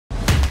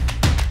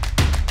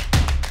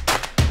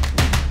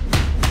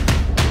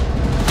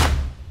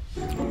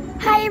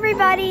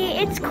everybody,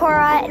 it's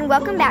Cora and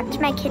welcome back to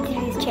my Kids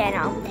Views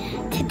channel.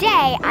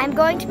 Today I'm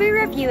going to be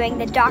reviewing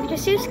the Dr.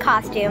 Seuss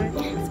costume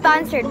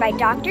sponsored by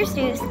Dr.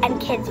 Seuss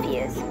and Kids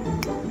Views.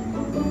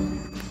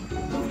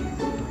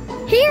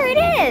 Here it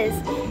is!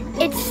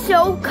 It's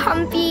so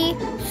comfy,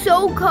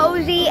 so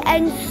cozy,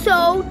 and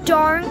so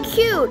darn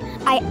cute.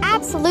 I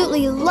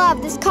absolutely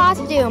love this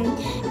costume.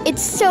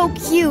 It's so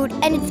cute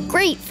and it's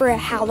great for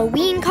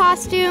Halloween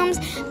costumes,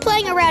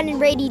 playing around in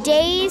rainy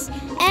days,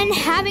 and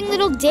having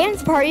little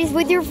dance parties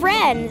with your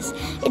friends.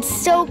 It's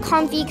so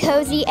comfy,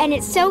 cozy, and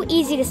it's so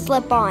easy to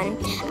slip on.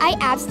 I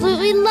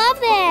absolutely love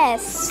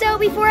this! So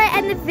before I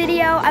end the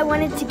video, I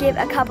wanted to give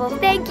a couple of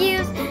thank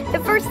yous.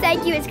 The first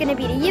thank you is going to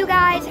be to you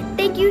guys.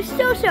 Thank you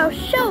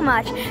so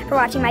much for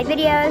watching my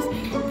videos.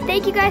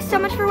 Thank you guys so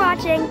much for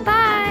watching.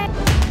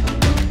 Bye!